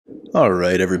All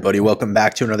right, everybody, welcome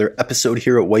back to another episode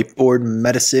here at Whiteboard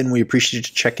Medicine. We appreciate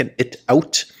you checking it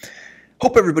out.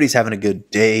 Hope everybody's having a good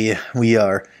day. We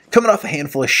are coming off a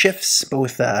handful of shifts,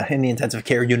 both in the intensive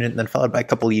care unit and then followed by a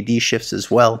couple ED shifts as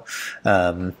well.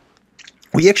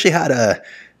 We actually had a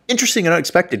interesting and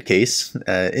unexpected case.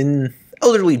 An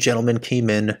elderly gentleman came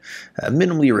in,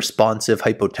 minimally responsive,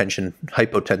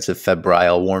 hypotensive,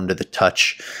 febrile, warm to the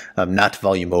touch, not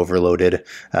volume overloaded,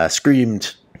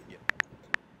 screamed.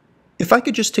 If I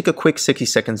could just take a quick 60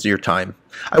 seconds of your time,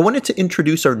 I wanted to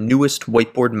introduce our newest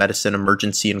Whiteboard Medicine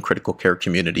emergency and critical care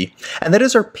community, and that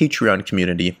is our Patreon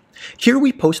community. Here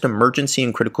we post emergency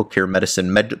and critical care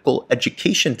medicine medical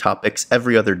education topics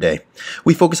every other day.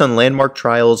 We focus on landmark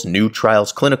trials, new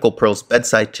trials, clinical pearls,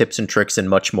 bedside tips and tricks, and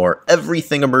much more.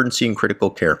 Everything emergency and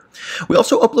critical care. We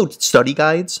also upload study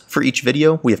guides for each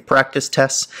video. We have practice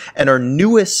tests, and our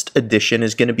newest addition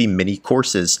is going to be mini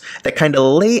courses that kind of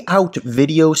lay out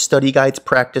video study guides,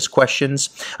 practice questions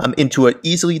into an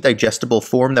easily digestible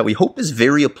form that we hope is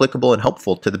very applicable and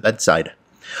helpful to the bedside.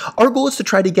 Our goal is to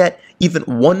try to get even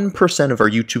 1% of our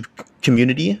YouTube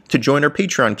community to join our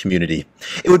Patreon community.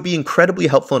 It would be incredibly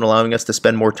helpful in allowing us to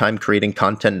spend more time creating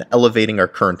content and elevating our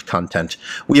current content.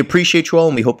 We appreciate you all,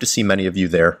 and we hope to see many of you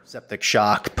there. Septic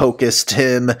shock, POCUS,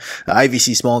 TIM,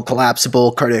 IVC small and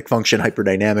collapsible, cardiac function,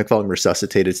 hyperdynamic, volume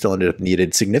resuscitated, still ended up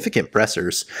needed significant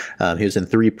pressors. He was in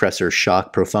 3 pressors,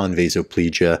 shock, profound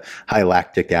vasoplegia, high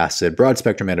lactic acid, broad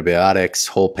spectrum antibiotics,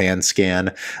 whole pan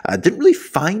scan. Didn't really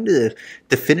find a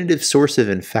definitive source of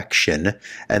infection.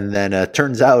 And then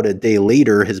turns out a day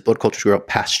later, his blood cultures were out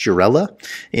Pasteurella.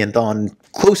 And on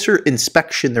closer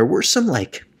inspection, there were some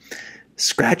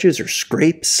scratches or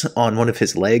scrapes on one of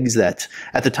his legs that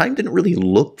at the time didn't really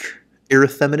look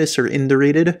erythematous or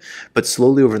indurated, but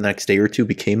slowly over the next day or two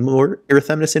became more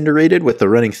erythematous indurated, with the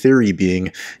running theory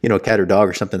being, a cat or dog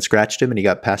or something scratched him and he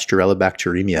got Pasteurella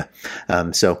bacteremia.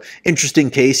 So interesting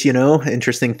case,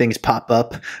 interesting things pop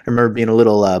up. I remember being a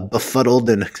little befuddled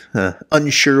and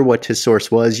unsure what his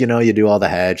source was. You do all the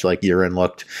hedge, like urine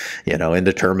looked,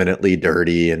 indeterminately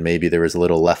dirty, and maybe there was a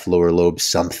little left lower lobe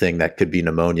something that could be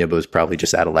pneumonia, but it was probably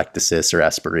just atelectasis or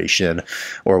aspiration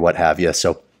or what have you.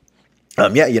 So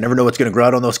you never know what's going to grow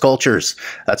out on those cultures.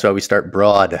 That's why we start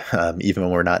broad, even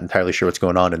when we're not entirely sure what's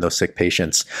going on in those sick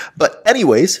patients. But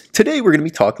anyways, today we're going to be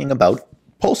talking about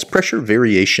pulse pressure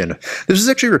variation. This was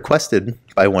actually requested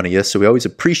by one of you, so we always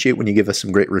appreciate when you give us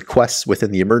some great requests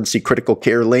within the emergency critical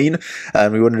care lane,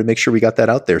 and we wanted to make sure we got that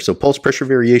out there. So pulse pressure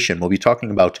variation, we'll be talking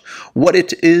about what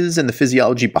it is and the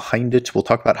physiology behind it. We'll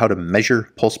talk about how to measure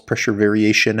pulse pressure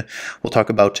variation. We'll talk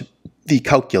about the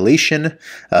calculation,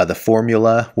 the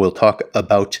formula. We'll talk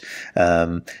about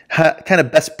kind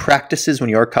of best practices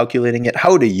when you are calculating it,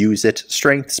 how to use it,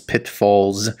 strengths,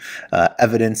 pitfalls,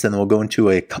 evidence, and then we'll go into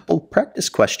a couple practice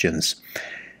questions.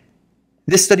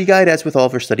 This study guide, as with all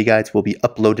of our study guides, will be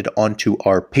uploaded onto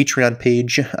our Patreon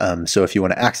page. So if you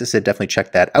want to access it, definitely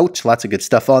check that out. Lots of good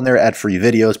stuff on there, ad-free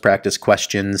videos, practice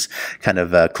questions, kind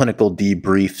of clinical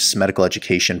debriefs, medical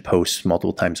education posts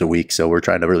multiple times a week. So we're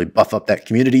trying to really buff up that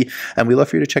community, and we'd love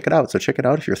for you to check it out. So check it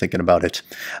out if you're thinking about it.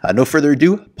 No further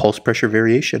ado, pulse pressure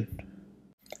variation.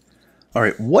 All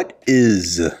right, what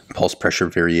is pulse pressure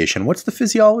variation? What's the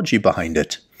physiology behind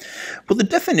it? Well, the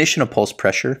definition of pulse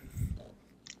pressure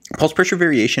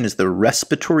variation is the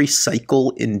respiratory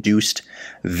cycle-induced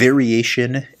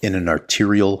variation in an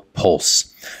arterial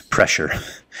pulse pressure.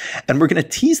 And we're going to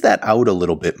tease that out a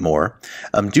little bit more.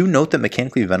 Do note that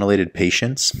mechanically ventilated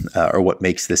patients are what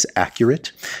makes this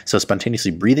accurate. So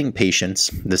spontaneously breathing patients,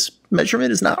 this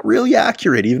measurement is not really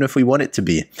accurate, even if we want it to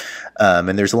be.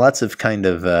 And there's lots of kind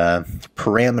of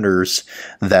parameters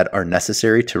that are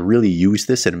necessary to really use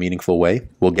this in a meaningful way.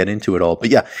 We'll get into it all. But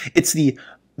yeah, it's the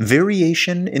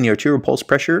variation in the arterial pulse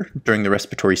pressure during the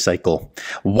respiratory cycle.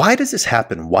 Why does this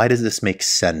happen? Why does this make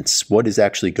sense? What is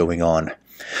actually going on?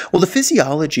 Well, the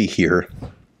physiology here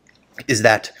is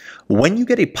that when you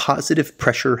get a positive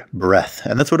pressure breath,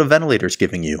 and that's what a ventilator is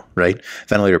giving you, right?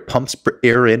 Ventilator pumps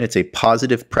air in, it's a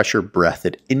positive pressure breath.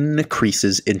 It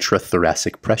increases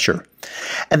intrathoracic pressure.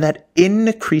 And that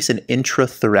increase in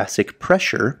intrathoracic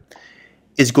pressure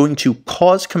is going to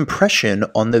cause compression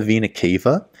on the vena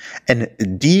cava and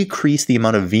decrease the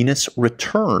amount of venous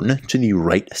return to the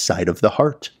right side of the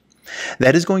heart.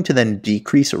 That is going to then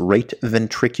decrease right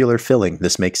ventricular filling.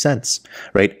 This makes sense,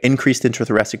 right? Increased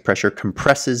intrathoracic pressure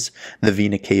compresses the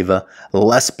vena cava,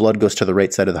 less blood goes to the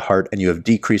right side of the heart, and you have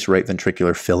decreased right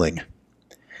ventricular filling.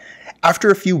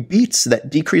 After a few beats, that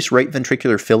decreased right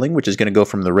ventricular filling, which is going to go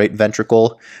from the right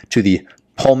ventricle to the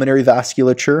pulmonary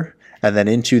vasculature, and then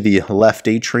into the left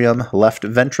atrium, left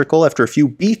ventricle. After a few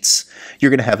beats,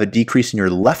 you're going to have a decrease in your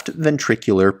left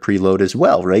ventricular preload as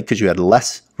well, right? Because you had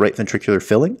less right ventricular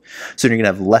filling. So you're going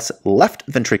to have less left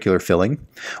ventricular filling,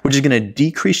 which is going to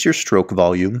decrease your stroke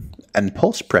volume and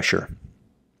pulse pressure.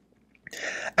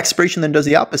 Expiration then does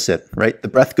the opposite, right? The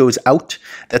breath goes out.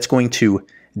 That's going to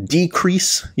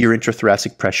decrease your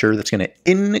intrathoracic pressure. That's going to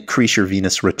increase your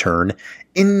venous return,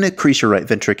 increase your right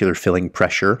ventricular filling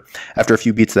pressure. After a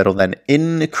few beats, that'll then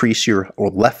increase your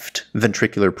left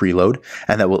ventricular preload,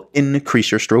 and that will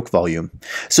increase your stroke volume.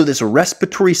 So this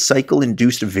respiratory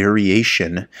cycle-induced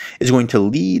variation is going to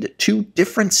lead to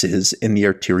differences in the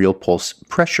arterial pulse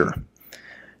pressure.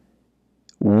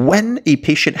 When a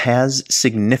patient has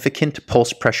significant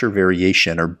pulse pressure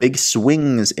variation or big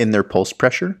swings in their pulse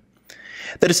pressure,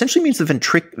 that essentially means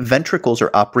the ventricles are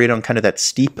operating on kind of that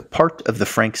steep part of the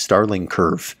Frank-Starling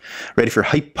curve, right? If you're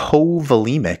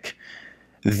hypovolemic,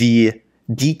 the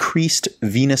decreased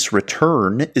venous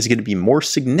return is going to be more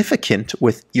significant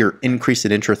with your increase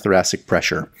in intrathoracic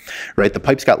pressure, right? The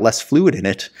pipe's got less fluid in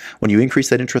it. When you increase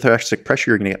that intrathoracic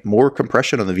pressure, you're going to get more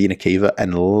compression on the vena cava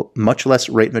and much less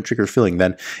right ventricular filling.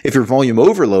 Then if you're volume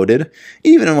overloaded,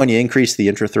 even when you increase the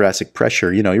intrathoracic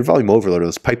pressure, you know, your volume overloaded,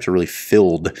 those pipes are really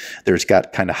filled. There's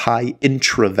got kind of high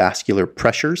intravascular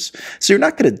pressures. So you're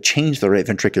not going to change the right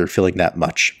ventricular filling that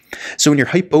much. So when you're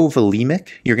hypovolemic,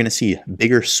 you're going to see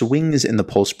bigger swings in the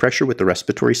pulse pressure with the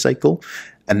respiratory cycle,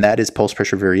 and that is pulse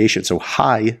pressure variation. So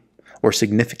high or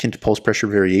significant pulse pressure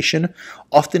variation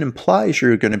often implies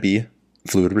you're going to be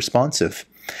fluid responsive.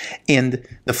 And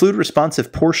the fluid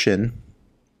responsive portion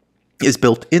is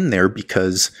built in there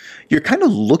because you're kind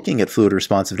of looking at fluid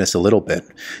responsiveness a little bit.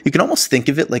 You can almost think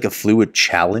of it like a fluid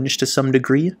challenge to some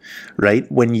degree,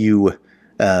 right? When you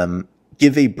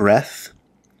give a breath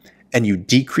and you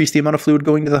decrease the amount of fluid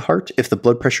going to the heart, if the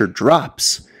blood pressure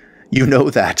drops, you know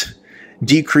that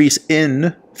decrease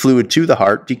in fluid to the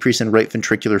heart, decrease in right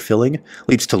ventricular filling,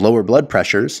 leads to lower blood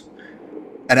pressures.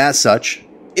 And as such,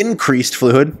 increased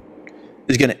fluid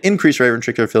is going to increase right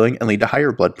ventricular filling and lead to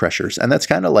higher blood pressures. And that's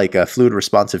kind of like a fluid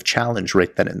responsive challenge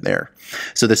right then and there.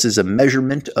 So this is a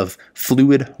measurement of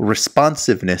fluid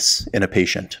responsiveness in a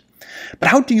patient. But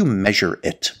how do you measure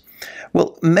it?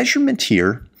 Well, measurement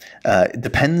here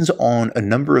depends on a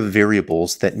number of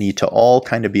variables that need to all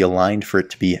kind of be aligned for it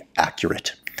to be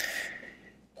accurate.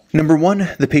 Number one,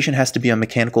 the patient has to be on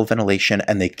mechanical ventilation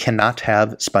and they cannot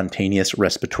have spontaneous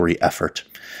respiratory effort.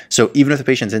 So even if the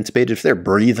patient's intubated, if they're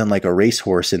breathing like a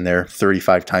racehorse in there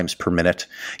 35 times per minute,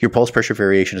 your pulse pressure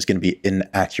variation is going to be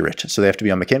inaccurate. So they have to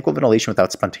be on mechanical ventilation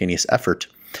without spontaneous effort.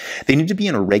 They need to be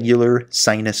in a regular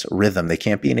sinus rhythm. They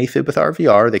can't be in AFib with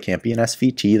RVR, they can't be in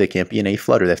SVT, they can't be in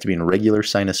A-flutter. They have to be in a regular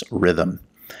sinus rhythm.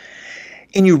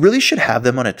 And you really should have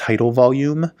them on a tidal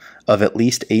volume of at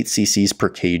least 8 cc's per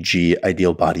kg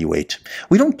ideal body weight.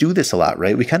 We don't do this a lot,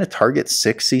 right? We kind of target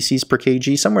 6 cc's per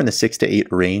kg, somewhere in the 6 to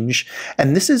 8 range.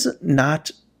 And this is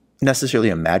not necessarily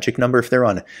a magic number. If they're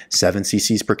on 7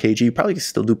 cc's per kg, you probably can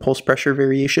still do pulse pressure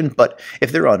variation. But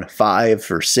if they're on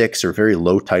 5 or 6 or very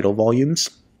low tidal volumes,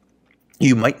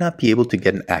 you might not be able to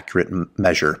get an accurate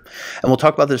measure. And we'll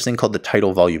talk about this thing called the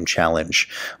tidal volume challenge,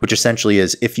 which essentially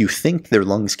is if you think their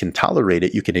lungs can tolerate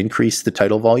it, you can increase the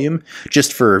tidal volume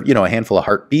just for, you know, a handful of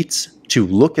heartbeats to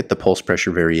look at the pulse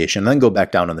pressure variation, and then go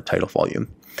back down on the tidal volume.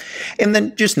 And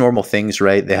then just normal things,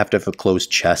 right? They have to have a closed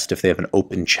chest. If they have an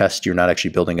open chest, you're not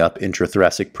actually building up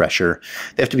intrathoracic pressure.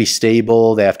 They have to be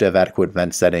stable. They have to have adequate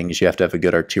vent settings. You have to have a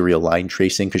good arterial line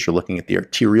tracing because you're looking at the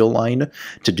arterial line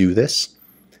to do this.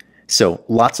 So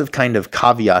lots of kind of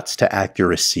caveats to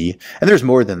accuracy. And there's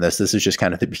more than this. This is just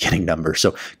kind of the beginning number.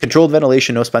 So controlled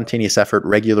ventilation, no spontaneous effort,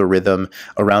 regular rhythm,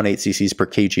 around 8 cc's per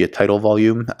kg at tidal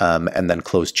volume, and then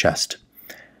closed chest.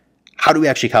 How do we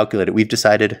actually calculate it? We've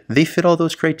decided they fit all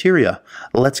those criteria.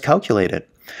 Let's calculate it.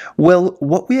 Well,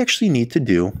 what we actually need to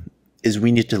do is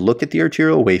we need to look at the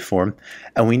arterial waveform,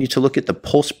 and we need to look at the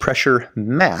pulse pressure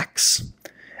max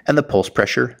and the pulse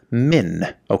pressure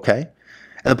min, okay?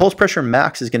 And the pulse pressure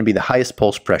max is going to be the highest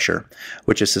pulse pressure,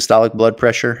 which is systolic blood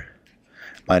pressure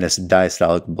minus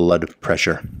diastolic blood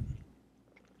pressure.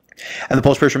 And the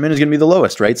pulse pressure min is going to be the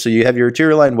lowest, right? So you have your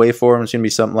arterial line waveform. It's going to be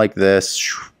something like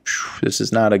this. This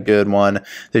is not a good one.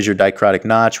 There's your dicrotic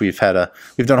notch. We've done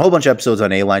a whole bunch of episodes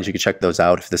on A-lines. You can check those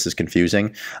out if this is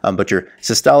confusing. But your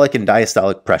systolic and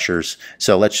diastolic pressures.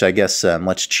 So let's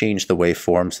change the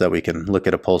waveform so that we can look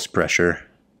at a pulse pressure.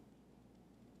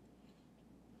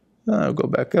 That'll go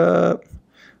back up.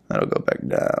 That'll go back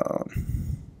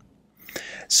down.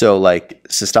 So like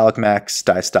systolic max,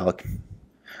 systolic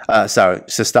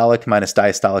minus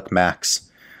diastolic max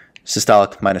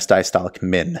systolic minus diastolic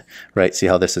min, right? See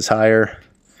how this is higher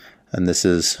and this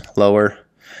is lower.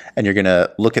 And you're going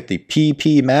to look at the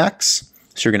PP max.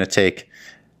 So you're going to take,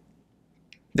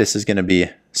 this is going to be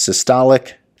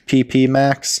systolic PP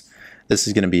max. This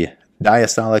is going to be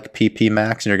diastolic PP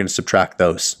max, and you're going to subtract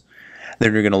those.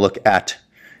 Then you're going to look at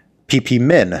PP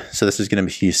min. So this is going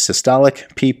to be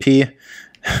systolic PP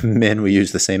min. We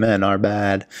use the same N, our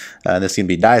bad. This is going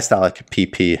to be diastolic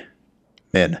PP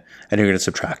min, and you're going to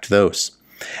subtract those.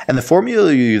 And the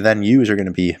formula you then use are going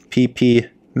to be PP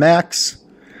max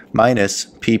minus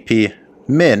PP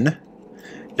min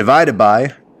divided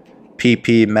by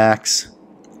PP max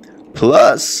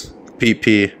plus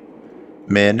PP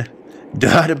min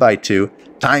divided by 2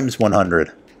 times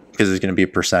 100, because it's going to be a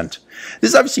percent.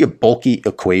 This is obviously a bulky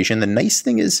equation. The nice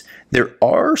thing is there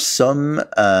are some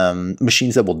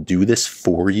machines that will do this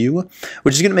for you,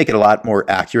 which is going to make it a lot more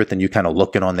accurate than you kind of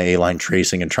looking on the A-line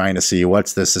tracing and trying to see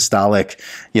what's the systolic,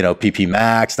 you know, PP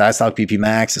max, diastolic PP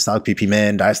max, systolic PP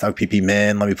min, diastolic PP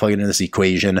min. Let me plug it into this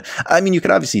equation. I mean, you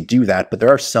could obviously do that, but there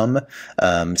are some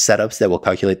setups that will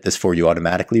calculate this for you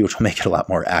automatically, which will make it a lot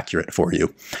more accurate for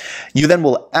you. You then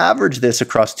will average this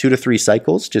across 2 to 3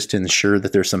 cycles just to ensure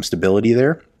that there's some stability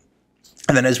there.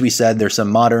 And then, as we said, there's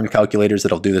some modern calculators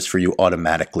that'll do this for you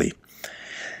automatically.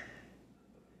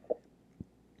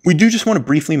 We do just want to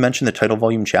briefly mention the tidal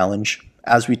volume challenge.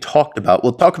 As we talked about,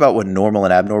 we'll talk about what normal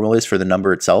and abnormal is for the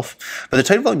number itself. But the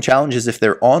tidal volume challenge is if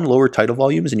they're on lower tidal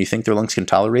volumes and you think their lungs can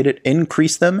tolerate it,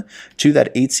 increase them to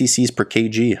that 8 cc's per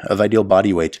kg of ideal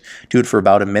body weight. Do it for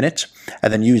about a minute,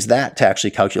 and then use that to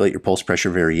actually calculate your pulse pressure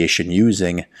variation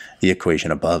using the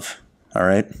equation above. All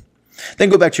right? Then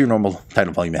go back to your normal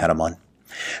tidal volume you had them on.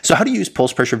 So how do you use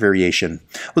pulse pressure variation?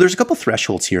 Well, there's a couple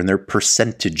thresholds here, and they're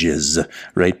percentages,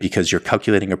 right? Because you're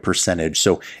calculating a percentage.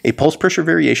 So a pulse pressure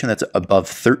variation that's above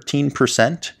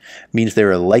 13% means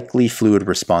they're likely fluid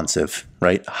responsive,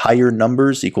 right? Higher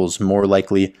numbers equals more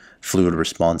likely fluid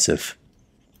responsive.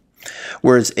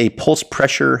 Whereas a pulse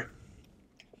pressure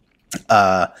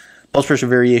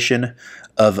variation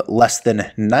of less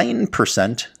than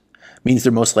 9% means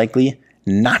they're most likely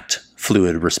not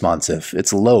fluid responsive.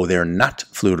 It's low, they're not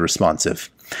fluid responsive.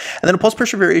 And then a pulse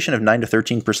pressure variation of 9 to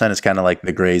 13% is kind of like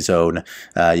the gray zone.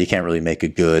 You can't really make a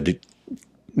good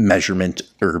measurement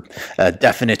or a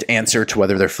definite answer to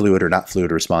whether they're fluid or not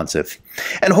fluid responsive.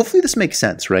 And hopefully this makes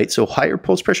sense, right? So higher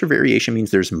pulse pressure variation means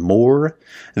there's more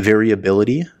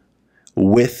variability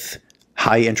with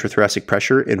high intrathoracic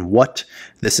pressure in what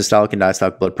the systolic and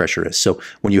diastolic blood pressure is. So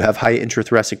when you have high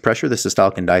intrathoracic pressure, the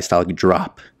systolic and diastolic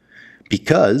drop,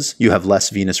 because you have less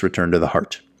venous return to the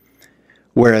heart.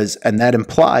 Whereas, and that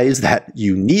implies that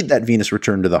you need that venous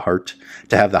return to the heart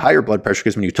to have the higher blood pressure,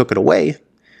 because when you took it away,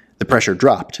 the pressure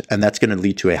dropped, and that's going to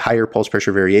lead to a higher pulse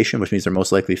pressure variation, which means they're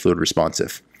most likely fluid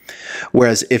responsive.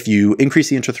 Whereas if you increase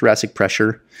the intrathoracic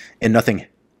pressure and nothing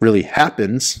really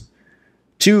happens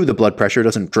to the blood pressure,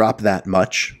 doesn't drop that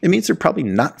much, it means they're probably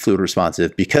not fluid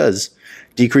responsive, because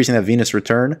decreasing that venous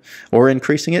return or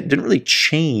increasing it didn't really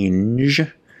change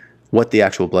what the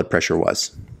actual blood pressure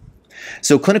was.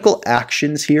 So clinical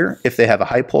actions here, if they have a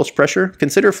high pulse pressure,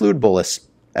 consider fluid bolus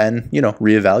and,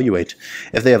 reevaluate.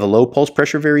 If they have a low pulse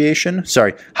pressure variation,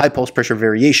 high pulse pressure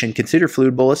variation, consider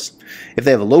fluid bolus. If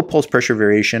they have a low pulse pressure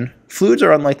variation, fluids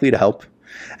are unlikely to help.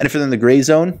 And if they're in the gray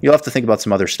zone, you'll have to think about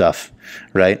some other stuff,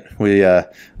 right? We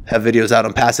have videos out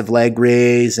on passive leg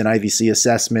raise and IVC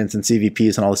assessments and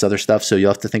CVPs and all this other stuff. So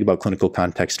you'll have to think about clinical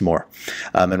context more.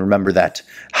 And remember that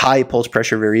high pulse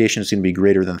pressure variation is going to be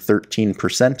greater than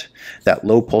 13%. That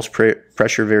low pulse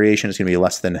pressure variation is going to be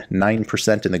less than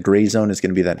 9%. And the gray zone is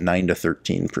going to be that 9 to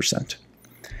 13%.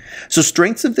 So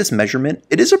strengths of this measurement,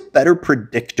 it is a better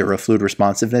predictor of fluid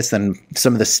responsiveness than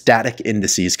some of the static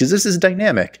indices, because this is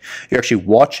dynamic. You're actually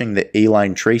watching the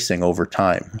A-line tracing over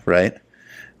time, right?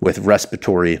 With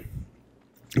respiratory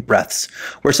breaths,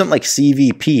 where something like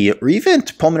CVP or even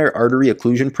pulmonary artery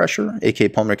occlusion pressure, aka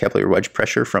pulmonary capillary wedge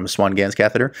pressure from Swan-Ganz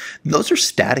catheter, those are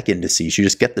static indices. You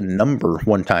just get the number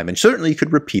one time, and certainly you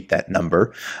could repeat that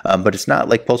number, but it's not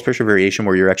like pulse pressure variation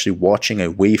where you're actually watching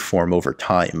a waveform over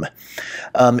time.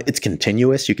 It's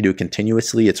continuous. You can do it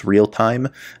continuously. It's real time.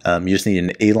 You just need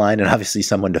an A-line and obviously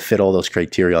someone to fit all those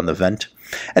criteria on the vent.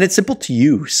 And it's simple to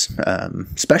use,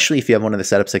 especially if you have one of the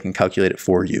setups that can calculate it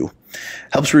for you.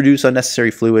 Helps reduce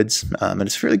unnecessary fluids, and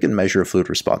it's a fairly good measure of fluid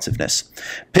responsiveness.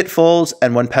 Pitfalls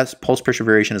and when pulse pressure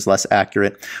variation is less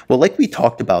accurate. Well, like we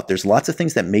talked about, there's lots of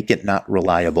things that make it not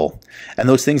reliable. And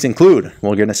those things include,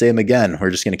 we're going to say them again,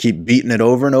 we're just going to keep beating it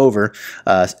over and over.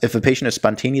 If a patient is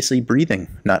spontaneously breathing,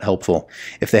 not helpful.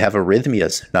 If they have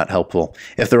arrhythmias, not helpful.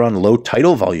 If they're on low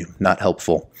tidal volume, not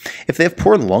helpful. If they have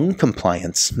poor lung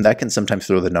compliance, that can sometimes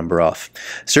throw the number off.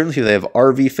 Certainly if they have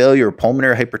RV failure or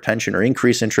pulmonary hypertension or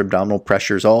increased intra-abdominal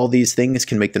pressures, all these things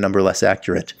can make the number less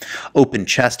accurate. Open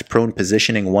chest, prone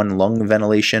positioning, one lung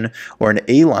ventilation, or an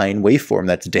A-line waveform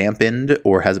that's dampened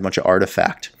or has a bunch of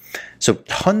artifact. So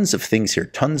tons of things here,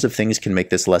 tons of things can make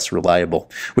this less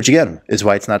reliable, which again is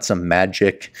why it's not some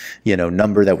magic,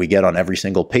 number that we get on every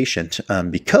single patient,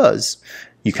 because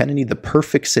you kind of need the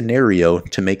perfect scenario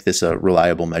to make this a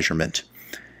reliable measurement.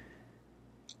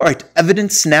 All right,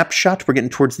 evidence snapshot. We're getting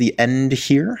towards the end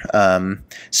here.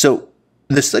 So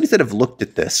the studies that have looked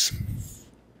at this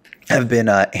have been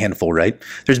a handful, right?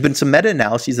 There's been some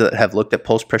meta-analyses that have looked at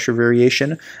pulse pressure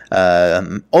variation,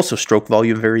 also stroke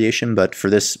volume variation, but for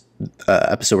this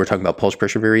episode we're talking about pulse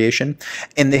pressure variation,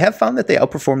 and they have found that they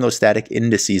outperform those static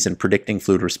indices in predicting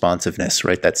fluid responsiveness,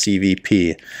 right? That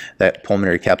CVP, that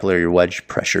pulmonary capillary wedge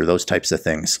pressure, those types of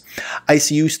things.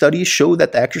 ICU studies show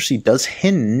that the accuracy does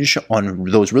hinge on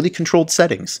those really controlled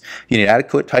settings. You need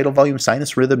adequate tidal volume,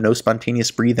 sinus rhythm, no spontaneous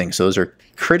breathing. So those are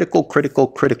critical, critical,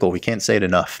 critical. We can't say it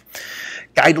enough.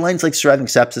 Guidelines like Surviving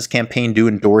Sepsis Campaign do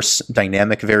endorse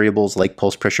dynamic variables like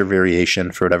pulse pressure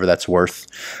variation for whatever that's worth.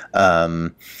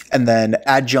 And then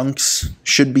adjuncts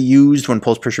should be used when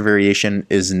pulse pressure variation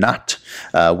is not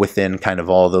within kind of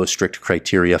all those strict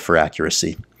criteria for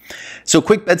accuracy. So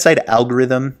quick bedside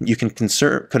algorithm, you can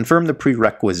confirm the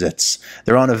prerequisites.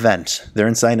 They're on a vent, they're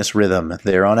in sinus rhythm,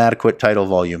 they're on adequate tidal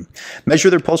volume. Measure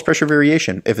their pulse pressure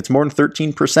variation. If it's more than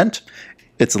 13%,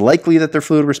 it's likely that they're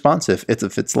fluid responsive.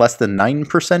 If it's less than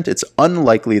 9%, it's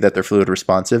unlikely that they're fluid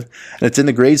responsive. And it's in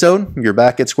the gray zone, you're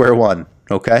back at square one,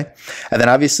 okay? And then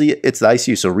obviously it's the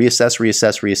ICU, so reassess,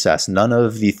 reassess, reassess. None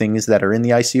of the things that are in the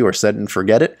ICU are set and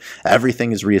forget it.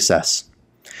 Everything is reassess.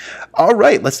 All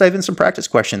right, let's dive in some practice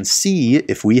questions. See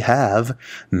if we have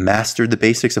mastered the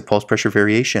basics of pulse pressure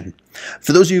variation.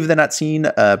 For those of you that have not seen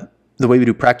the way we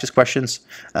do practice questions,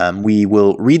 we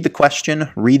will read the question,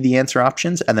 read the answer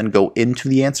options, and then go into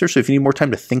the answer. So if you need more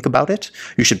time to think about it,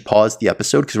 you should pause the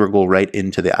episode because we're going to go right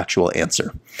into the actual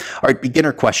answer. All right,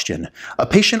 beginner question. A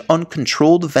patient on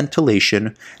controlled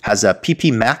ventilation has a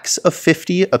PP max of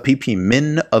 50, a PP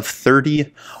min of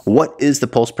 30. What is the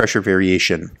pulse pressure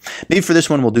variation? Maybe for this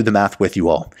one, we'll do the math with you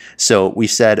all. So we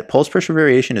said pulse pressure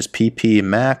variation is PP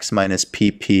max minus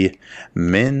PP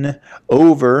min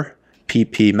over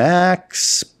PP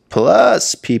max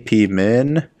plus PP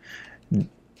min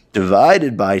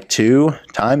divided by 2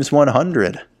 times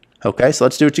 100. Okay, so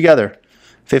let's do it together.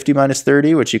 50 minus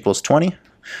 30, which equals 20.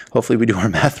 Hopefully we do our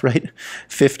math right.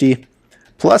 50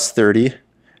 plus 30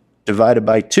 divided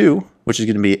by 2, which is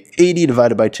going to be 80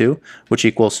 divided by 2, which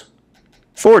equals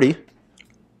 40.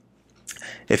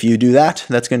 If you do that,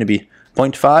 that's going to be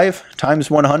 0.5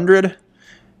 times 100.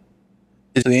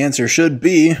 So the answer should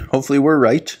be, hopefully we're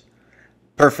right,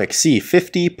 perfect. C,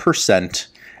 50%.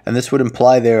 And this would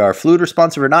imply they are fluid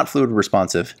responsive or not fluid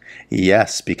responsive.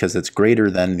 Yes, because it's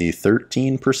greater than the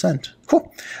 13%.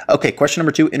 Cool. Okay, question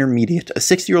number 2, intermediate. A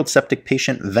 60-year-old septic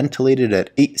patient ventilated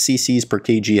at 8 cc's per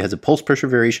kg has a pulse pressure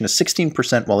variation of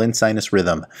 16% while in sinus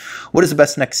rhythm. What is the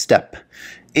best next step?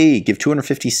 A, give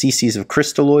 250 cc's of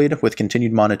crystalloid with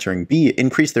continued monitoring. B,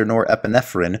 increase their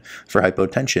norepinephrine for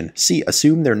hypotension. C,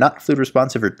 assume they're not fluid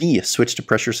responsive. Or D, switch to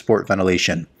pressure support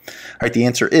ventilation. All right, the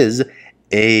answer is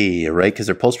A, right? Because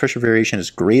their pulse pressure variation is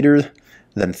greater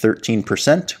than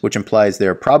 13%, which implies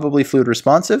they're probably fluid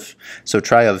responsive. So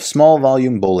try a small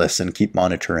volume bolus and keep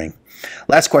monitoring.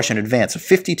 Last question, advanced. A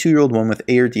 52-year-old woman with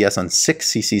ARDS on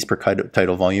 6 cc's per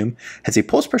tidal volume has a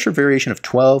pulse pressure variation of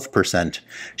 12%.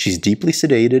 She's deeply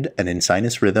sedated and in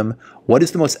sinus rhythm. What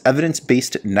is the most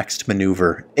evidence-based next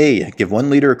maneuver? A, give 1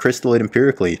 liter of crystalloid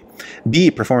empirically. B,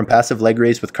 perform passive leg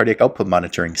raise with cardiac output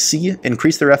monitoring. C,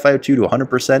 increase their FiO2 to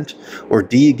 100%. Or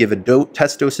D, give a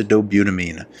test dose of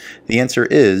dobutamine. The answer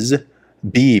is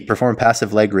B, perform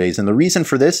passive leg raise. And the reason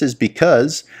for this is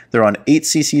because they're on 8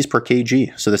 cc's per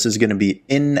kg. So this is going to be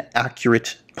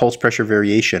inaccurate pulse pressure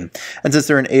variation. And since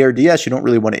they're in ARDS, you don't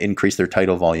really want to increase their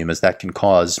tidal volume as that can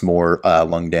cause more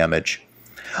lung damage.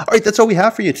 All right, that's all we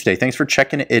have for you today. Thanks for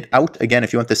checking it out. Again,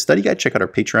 if you want this study guide, check out our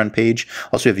Patreon page.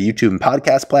 Also, we have a YouTube and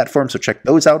podcast platform, so check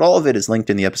those out. All of it is linked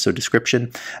in the episode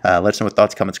description. Let us know what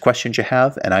thoughts, comments, questions you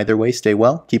have. And either way, stay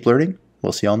well, keep learning,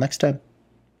 We'll see y'all next time.